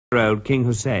Old King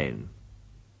Hussein.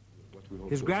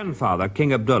 His grandfather,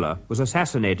 King Abdullah, was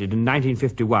assassinated in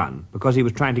 1951 because he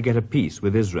was trying to get a peace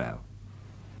with Israel.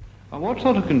 What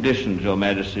sort of conditions, Your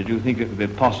Majesty, do you think it would be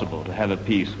possible to have a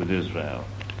peace with Israel?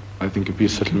 I think a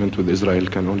peace settlement with Israel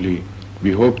can only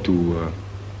be hoped to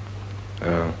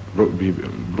be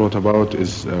brought about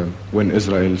is when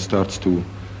Israel starts to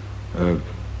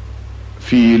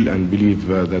feel and believe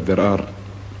that there are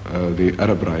the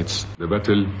Arab rights. The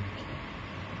battle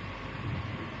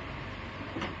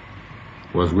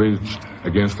was waged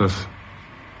against us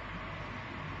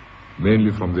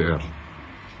mainly from the air,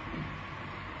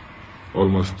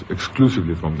 almost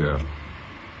exclusively from the air,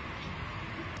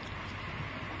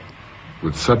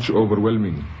 with such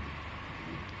overwhelming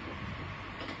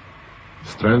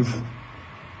strength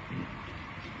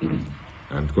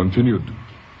and continued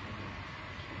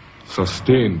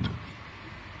sustained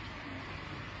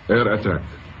air attack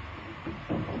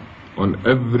on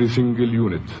every single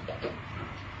unit,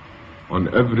 on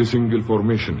every single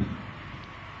formation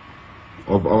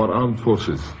of our armed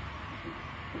forces,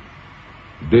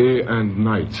 day and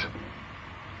night,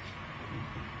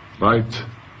 right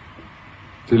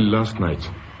till last night.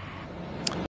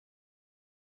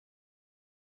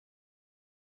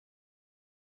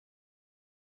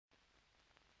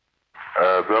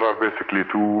 There are basically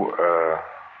two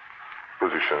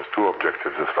positions, two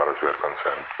objectives as far as we are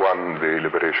concerned. One, the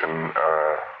liberation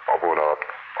of all our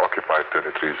occupied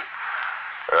territories,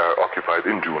 occupied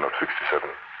in June of '67.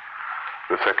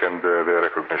 The second, the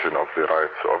recognition of the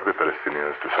rights of the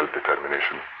Palestinians to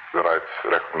self-determination, the rights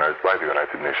recognized by the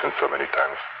United Nations so many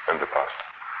times in the past.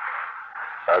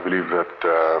 I believe that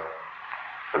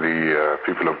the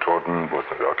people of Jordan, both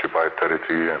in the occupied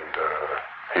territory and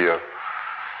here,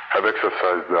 have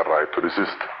exercised their right to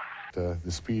resist.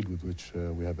 The speed with which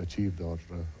we have achieved our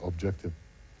objective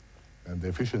and the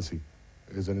efficiency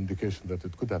is an indication that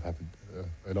it could have happened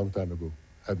a long time ago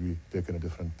had we taken a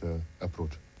different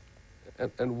approach.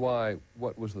 And why?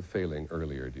 What was the failing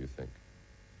earlier, do you think?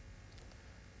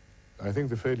 I think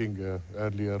the failing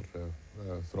earlier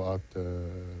throughout the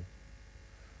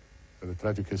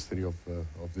tragic history of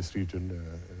this region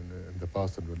in the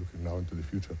past, and we're looking now into the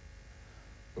future,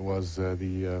 was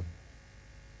the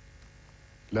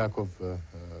lack of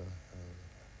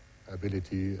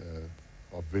ability,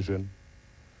 of vision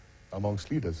amongst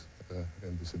leaders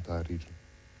in this entire region.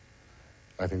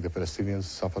 I think the Palestinians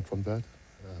suffered from that.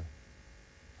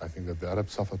 I think that the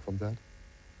Arabs suffered from that.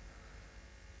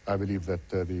 I believe that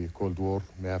the Cold War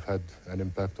may have had an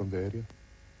impact on the area.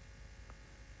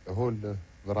 A whole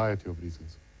variety of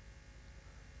reasons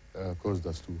caused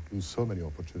us to lose so many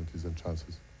opportunities and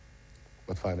chances.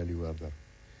 But finally we are there.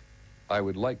 I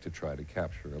would like to try to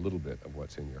capture a little bit of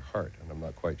what's in your heart, and I'm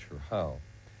not quite sure how.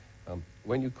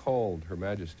 When you called Her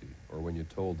Majesty, or when you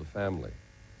told the family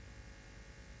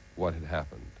what had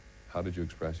happened, how did you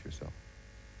express yourself?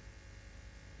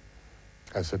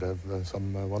 I said, I have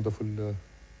some wonderful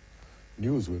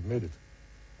news, we've made it.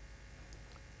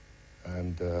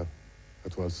 And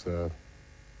it was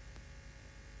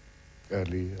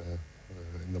early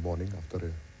in the morning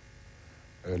after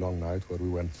a long night where we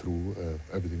went through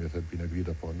everything that had been agreed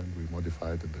upon, and we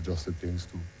modified and adjusted things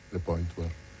to the point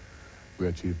where we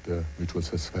achieved mutual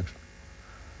satisfaction.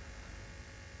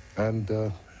 And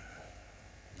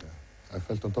I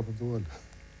felt on top of the world,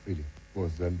 really,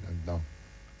 both then and now.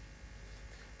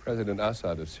 President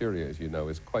Assad of Syria, as you know,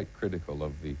 is quite critical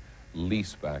of the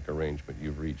lease-back arrangement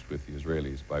you've reached with the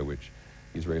Israelis, by which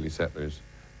Israeli settlers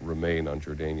remain on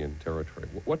Jordanian territory.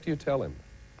 What do you tell him?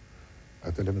 I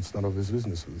tell him it's none of his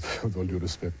business, with all due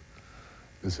respect.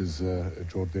 This is a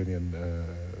Jordanian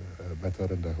matter,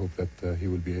 and I hope that he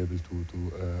will be able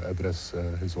to address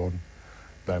his own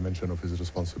dimension of his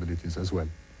responsibilities as well.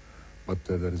 But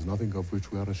there is nothing of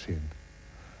which we are ashamed,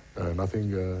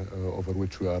 nothing over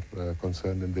which we are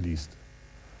concerned in the least.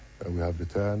 We have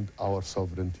returned our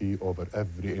sovereignty over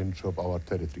every inch of our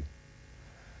territory.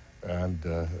 And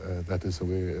that is the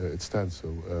way it stands.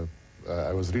 So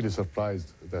I was really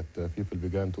surprised that people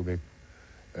began to make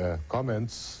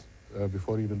comments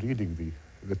before even reading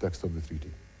the text of the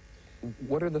treaty.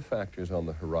 What are the factors on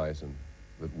the horizon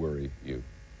that worry you?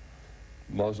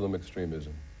 Muslim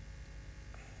extremism?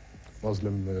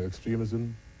 Muslim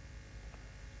extremism.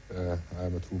 I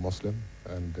am a true Muslim,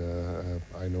 and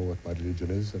I know what my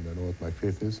religion is, and I know what my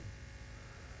faith is.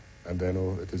 And I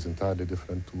know it is entirely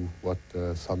different to what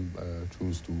some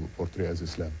choose to portray as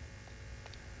Islam.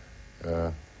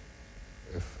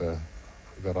 If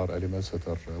there are elements that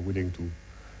are willing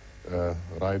to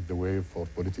ride the wave for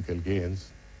political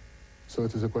gains, so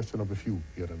it is a question of a few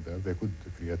here and there. They could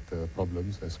create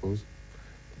problems, I suppose.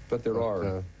 But there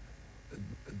are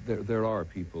there are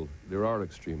people, there are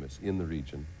extremists in the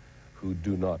region who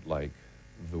do not like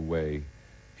the way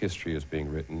history is being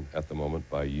written at the moment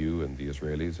by you and the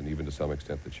Israelis, and even to some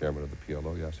extent the chairman of the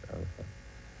PLO, Yasser Arafat.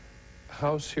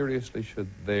 How seriously should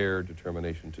their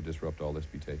determination to disrupt all this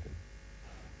be taken?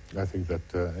 I think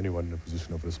that anyone in a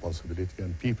position of responsibility,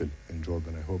 and people in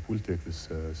Jordan, I hope, will take this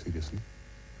seriously.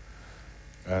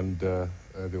 And the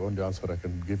only answer I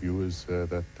can give you is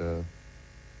that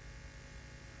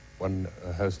one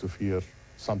has to fear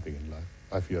something in life.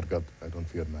 I fear God, I don't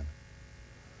fear man.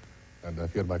 And I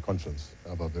fear my conscience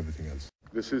above everything else.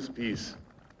 This is peace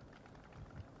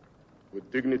with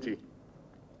dignity.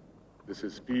 This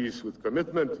is peace with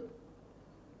commitment.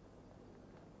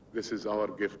 This is our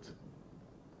gift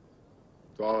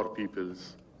to our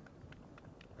peoples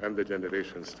and the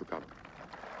generations to come.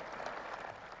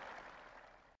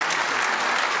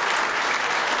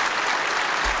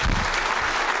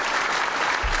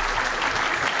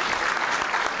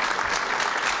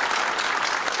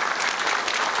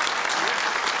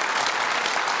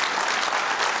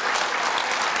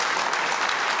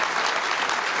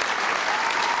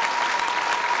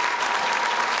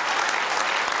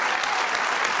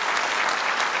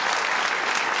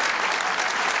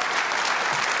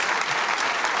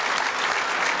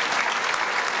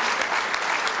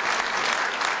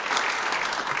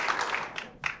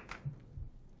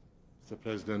 Mr.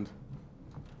 President,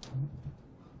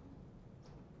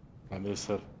 Prime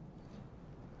Minister,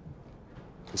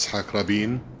 Ishaq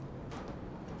Rabin,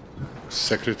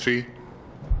 Secretary,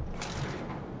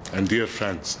 and dear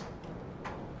friends,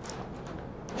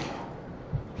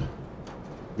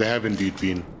 they have indeed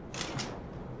been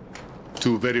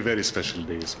two very, very special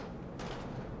days.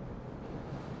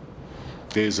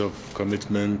 Days of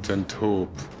commitment and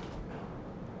hope.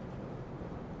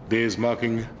 Days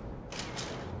marking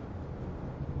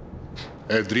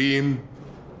a dream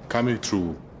coming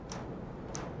true.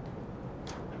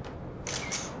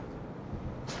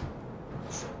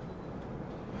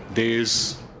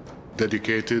 Days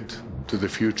dedicated to the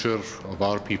future of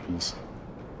our peoples.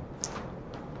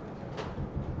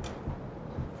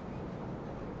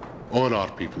 All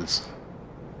our peoples.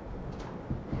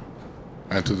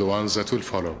 And to the ones that will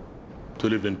follow, to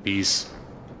live in peace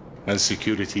and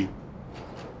security,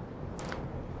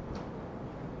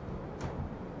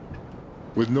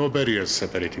 with no barriers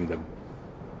separating them.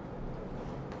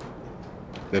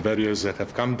 The barriers that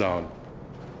have come down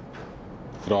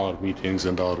through our meetings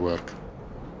and our work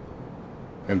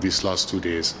in these last 2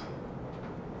 days.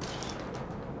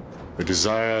 The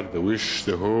desire, the wish,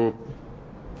 the hope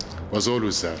was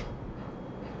always there.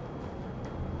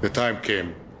 The time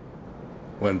came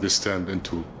when this turned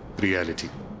into reality.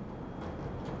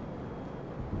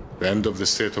 The end of the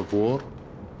state of war,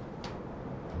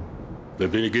 the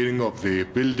beginning of the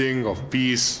building of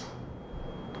peace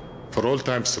for all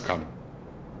times to come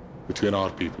between our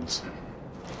peoples.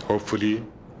 Hopefully,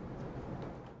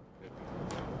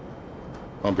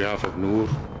 on behalf of Noor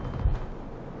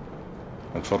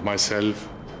and for myself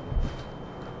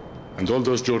and all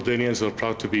those Jordanians who are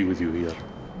proud to be with you here,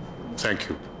 thank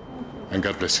you, and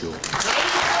God bless you all.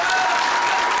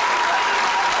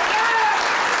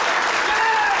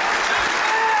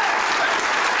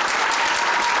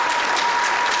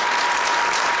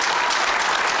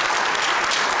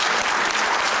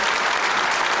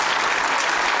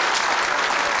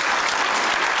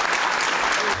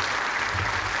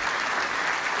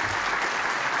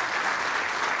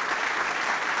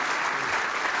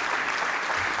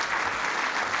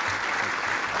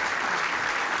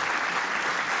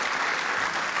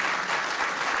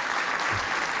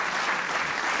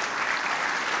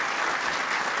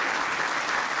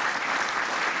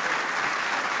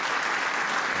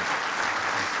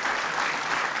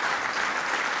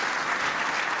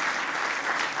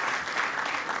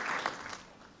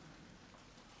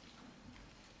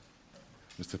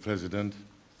 Mr. President,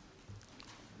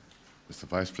 Mr.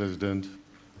 Vice President,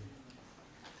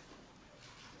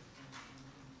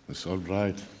 Ms.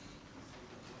 Albright,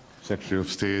 Secretary of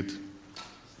State,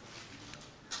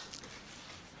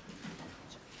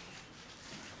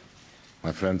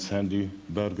 my friend Sandy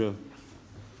Berger,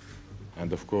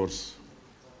 and of course,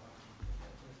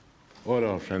 all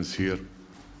our friends here,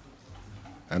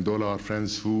 and all our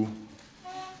friends who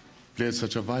played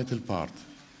such a vital part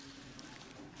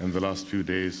in the last few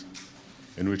days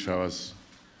in which I was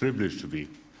privileged to be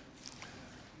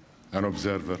an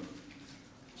observer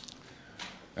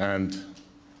and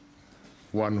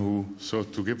one who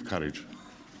sought to give courage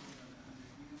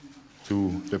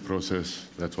to the process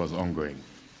that was ongoing.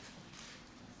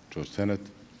 George Tenet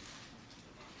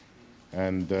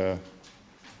and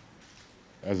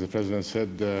as the President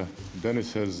said,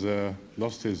 Dennis has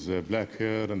lost his black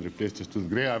hair and replaced it with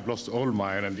gray. I've lost all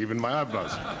mine and even my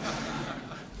eyebrows.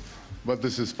 But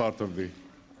this is part of the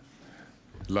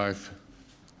life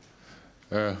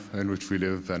in which we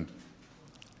live, and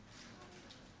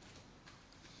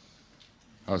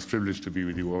I was privileged to be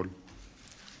with you all.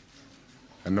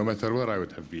 And no matter where I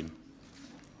would have been,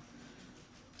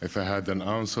 if I had an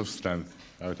ounce of strength,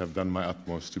 I would have done my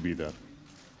utmost to be there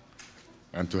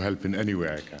and to help in any way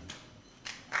I can.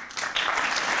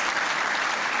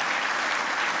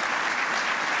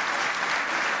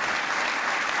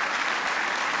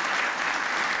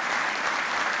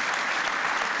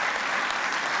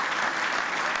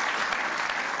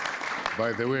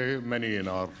 By the way, many in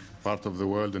our part of the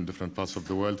world, in different parts of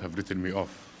the world, have written me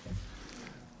off.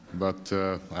 But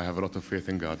I have a lot of faith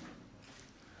in God.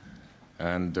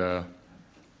 And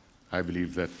I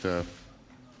believe that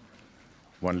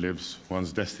one lives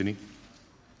one's destiny.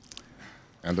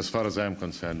 And as far as I am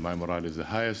concerned, my morale is the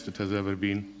highest it has ever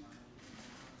been.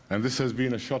 And this has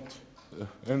been a shot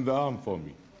in the arm for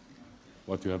me,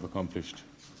 what you have accomplished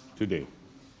today,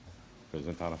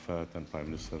 President Arafat and Prime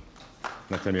Minister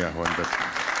Netanyahu and Benjamin.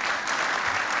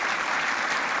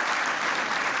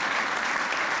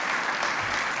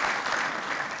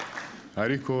 I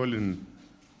recall in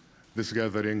this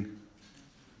gathering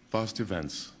past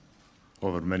events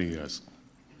over many years.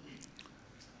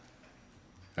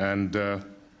 And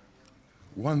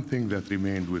one thing that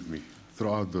remained with me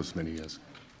throughout those many years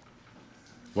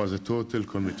was a total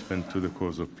commitment to the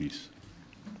cause of peace.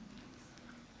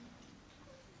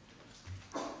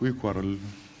 We quarrel,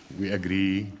 we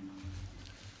agree,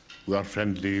 we are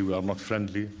friendly, we are not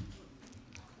friendly,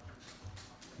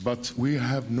 but we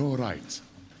have no right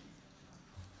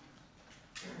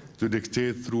to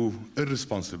dictate through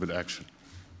irresponsible action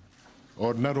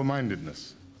or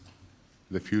narrow-mindedness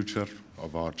the future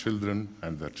of our children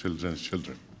and their children's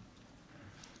children.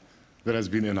 There has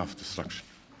been enough destruction,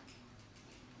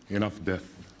 enough death,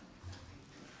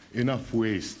 enough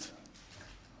waste.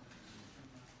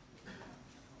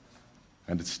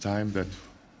 And it's time that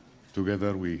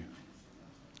together we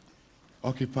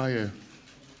occupy a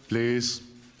place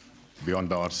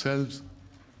beyond ourselves,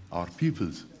 our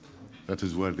peoples, that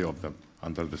is worthy of them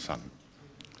under the sun,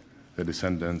 the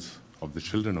descendants of the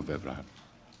children of Abraham.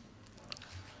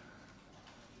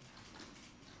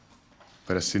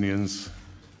 Palestinians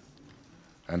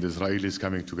and Israelis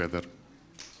coming together.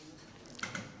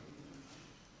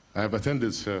 I have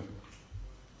attended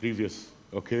previous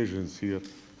occasions here.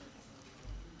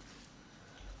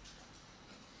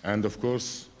 And of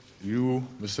course, you,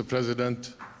 Mr.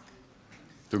 President,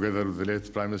 together with the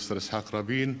late Prime Minister Ishaq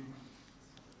Rabin,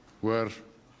 were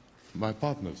my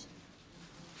partners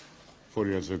 4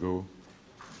 years ago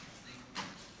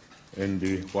in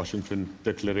the Washington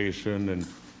Declaration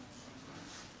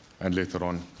and later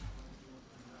on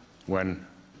when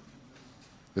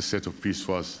the state of peace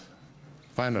was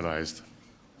finalized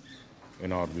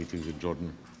in our meetings in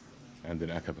Jordan and in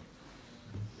Aqaba.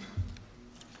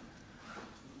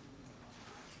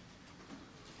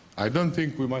 I don't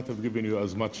think we might have given you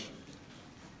as much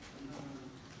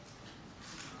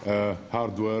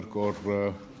hard work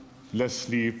or less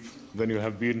sleep than you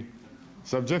have been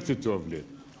subjected to of late.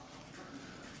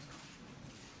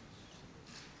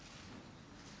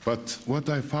 But what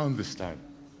I found this time,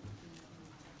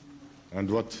 and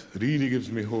what really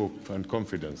gives me hope and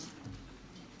confidence,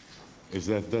 is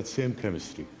that that same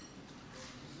chemistry,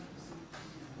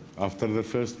 after the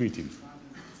first meeting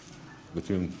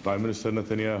between Prime Minister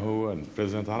Netanyahu and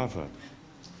President Arafat,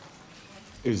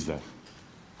 is there.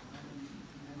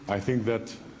 I think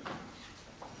that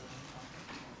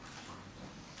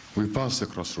we passed the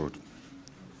crossroad.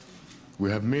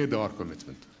 We have made our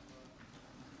commitment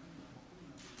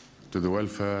to the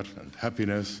welfare and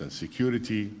happiness and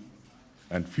security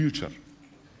and future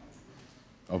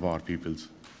of our peoples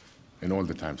in all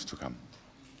the times to come.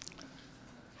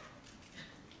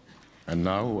 And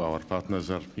now our partners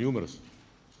are numerous,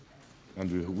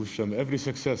 and we wish them every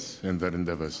success in their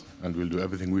endeavors, and we'll do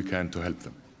everything we can to help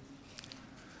them.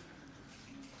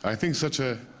 I think such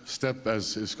a step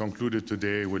as is concluded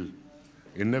today will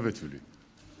inevitably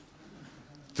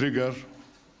trigger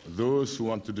those who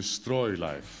want to destroy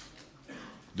life,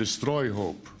 destroy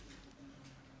hope,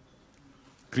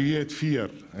 create fear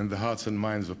in the hearts and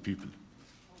minds of people,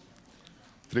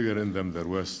 trigger in them their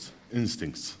worst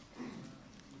instincts.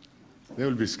 They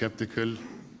will be skeptical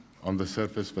on the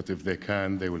surface, but if they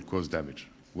can, they will cause damage,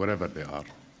 wherever they are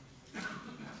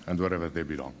and wherever they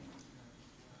belong.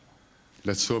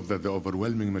 Let's hope that the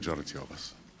overwhelming majority of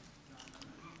us,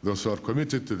 those who are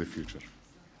committed to the future,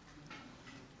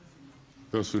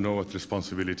 those who know what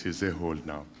responsibilities they hold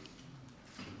now,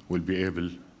 will be able,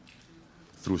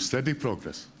 through steady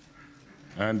progress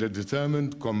and a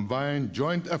determined, combined,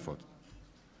 joint effort,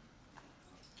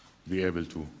 be able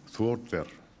to thwart their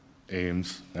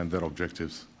aims and their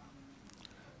objectives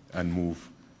and move,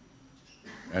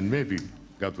 and maybe,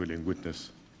 God willing,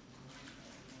 witness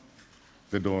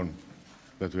the dawn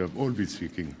that we have all been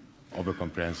seeking of a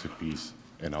comprehensive peace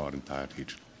in our entire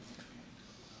region.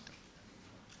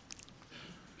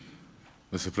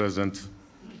 Mr. President,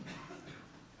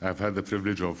 I've had the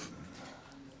privilege of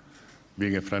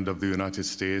being a friend of the United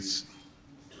States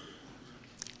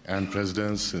and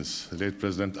presidents since the late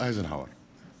President Eisenhower.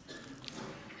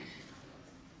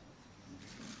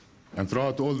 And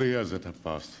throughout all the years that have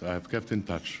passed, I have kept in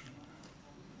touch.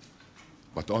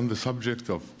 But on the subject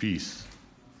of peace,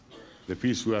 the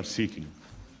peace we are seeking,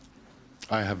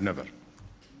 I have never,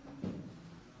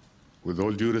 with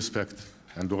all due respect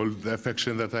and all the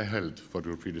affection that I held for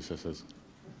your predecessors,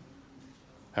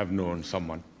 have known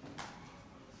someone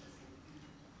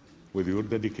with your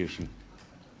dedication,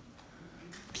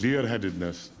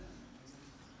 clear-headedness,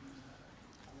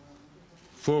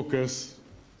 focus,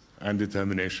 and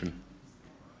determination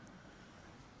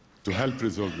to help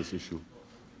resolve this issue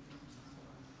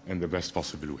in the best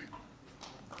possible way.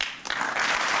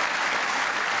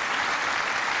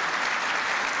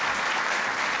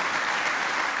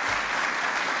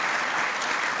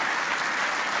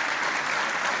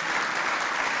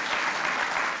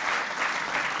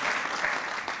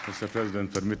 Mr.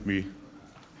 President, permit me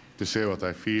to say what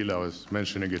I feel. I was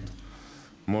mentioning it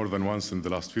more than once in the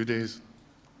last few days.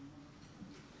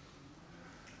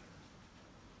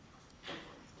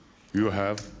 You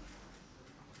have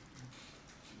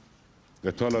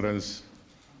the tolerance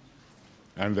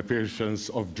and the patience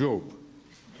of Job,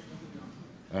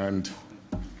 and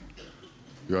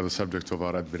you are the subject of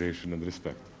our admiration and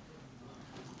respect.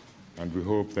 And we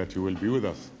hope that you will be with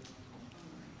us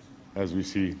as we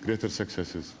see greater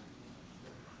successes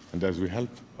and as we help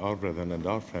our brethren and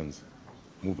our friends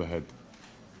move ahead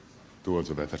towards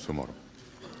a better tomorrow.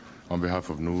 On behalf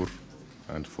of Noor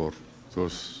and for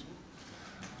those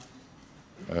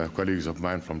colleagues of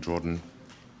mine from Jordan,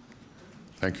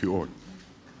 thank you all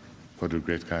for your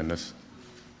great kindness.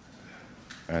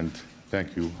 And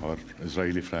thank you, our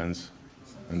Israeli friends,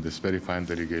 and this very fine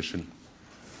delegation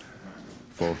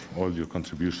for all your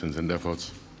contributions and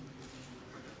efforts.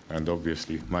 And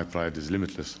obviously, my pride is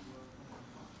limitless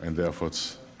in the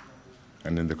efforts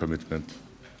and in the commitment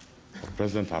of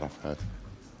President Arafat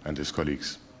and his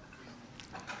colleagues.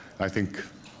 I think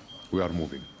we are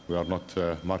moving. We are not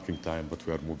marking time, but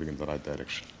we are moving in the right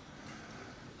direction.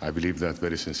 I believe that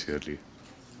very sincerely,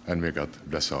 and may God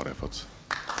bless our efforts.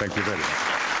 Thank you very much.